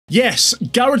Yes,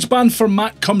 GarageBand for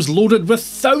Mac comes loaded with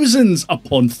thousands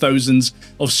upon thousands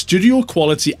of studio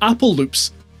quality Apple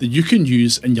loops that you can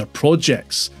use in your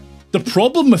projects. The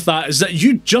problem with that is that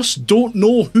you just don't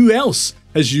know who else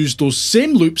has used those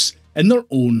same loops in their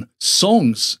own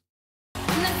songs.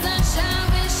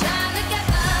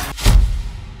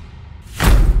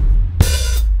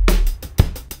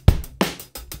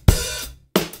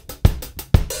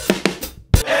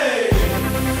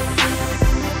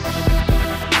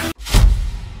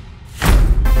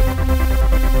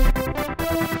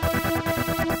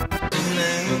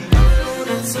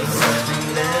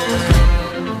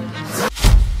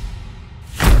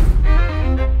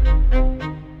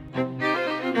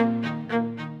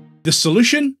 The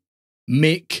solution?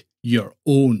 Make your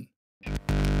own.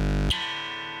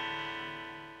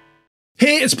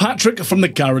 Hey, it's Patrick from the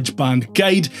GarageBand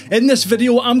Guide. In this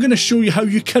video, I'm going to show you how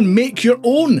you can make your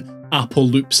own Apple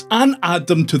loops and add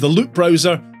them to the loop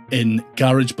browser in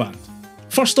GarageBand.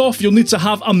 First off, you'll need to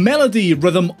have a melody,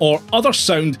 rhythm, or other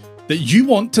sound that you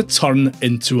want to turn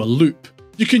into a loop.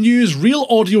 You can use real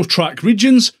audio track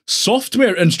regions,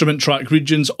 software instrument track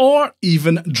regions, or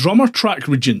even drummer track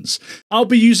regions. I'll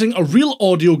be using a real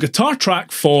audio guitar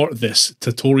track for this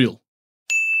tutorial.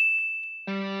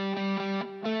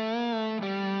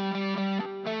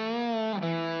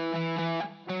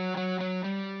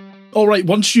 Alright,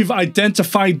 once you've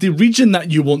identified the region that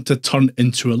you want to turn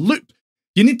into a loop,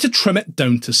 you need to trim it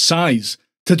down to size.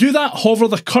 To do that, hover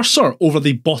the cursor over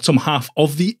the bottom half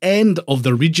of the end of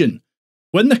the region.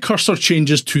 When the cursor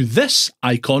changes to this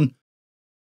icon,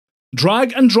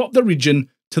 drag and drop the region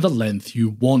to the length you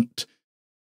want.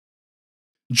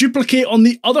 Duplicate on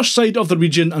the other side of the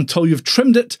region until you've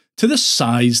trimmed it to the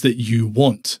size that you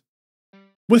want.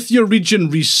 With your region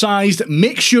resized,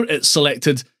 make sure it's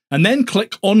selected and then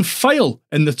click on File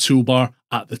in the toolbar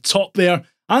at the top there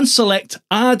and select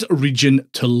Add Region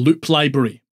to Loop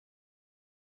Library.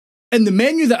 In the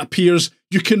menu that appears,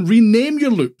 you can rename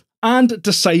your loop and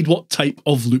decide what type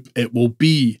of loop it will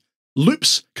be.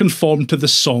 Loops conform to the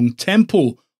song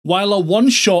tempo, while a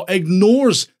one-shot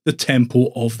ignores the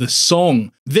tempo of the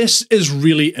song. This is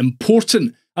really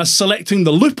important, as selecting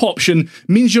the loop option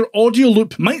means your audio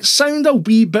loop might sound a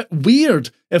wee bit weird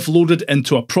if loaded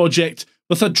into a project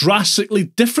with a drastically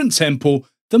different tempo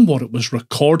than what it was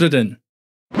recorded in.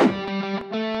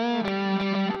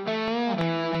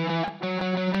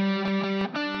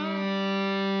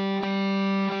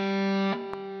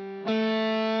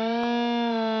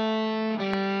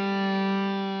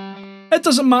 It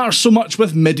doesn't matter so much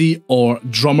with MIDI or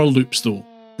drummer loops though.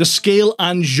 The scale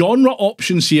and genre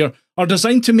options here are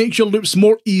designed to make your loops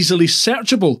more easily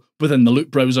searchable within the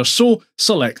loop browser, so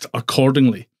select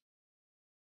accordingly.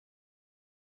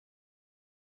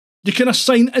 You can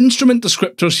assign instrument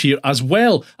descriptors here as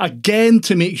well, again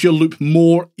to make your loop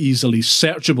more easily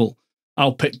searchable.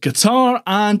 I'll pick guitar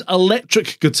and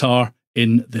electric guitar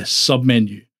in this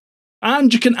submenu.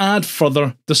 And you can add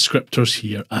further descriptors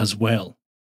here as well.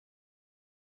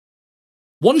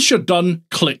 Once you're done,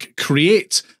 click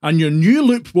Create, and your new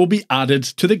loop will be added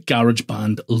to the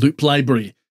GarageBand Loop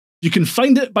Library. You can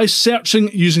find it by searching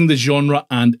using the genre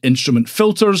and instrument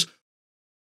filters,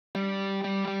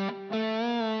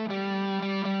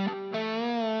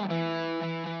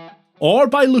 or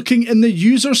by looking in the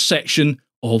Users section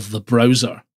of the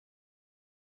browser.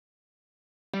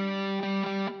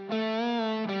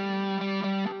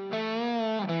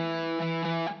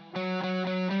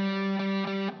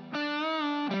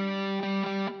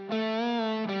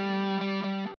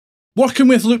 Working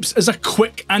with loops is a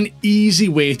quick and easy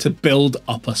way to build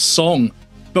up a song.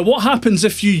 But what happens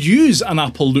if you use an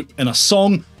Apple loop in a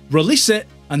song, release it,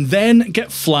 and then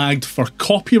get flagged for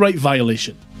copyright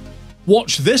violation?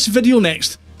 Watch this video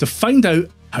next to find out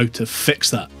how to fix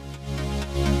that.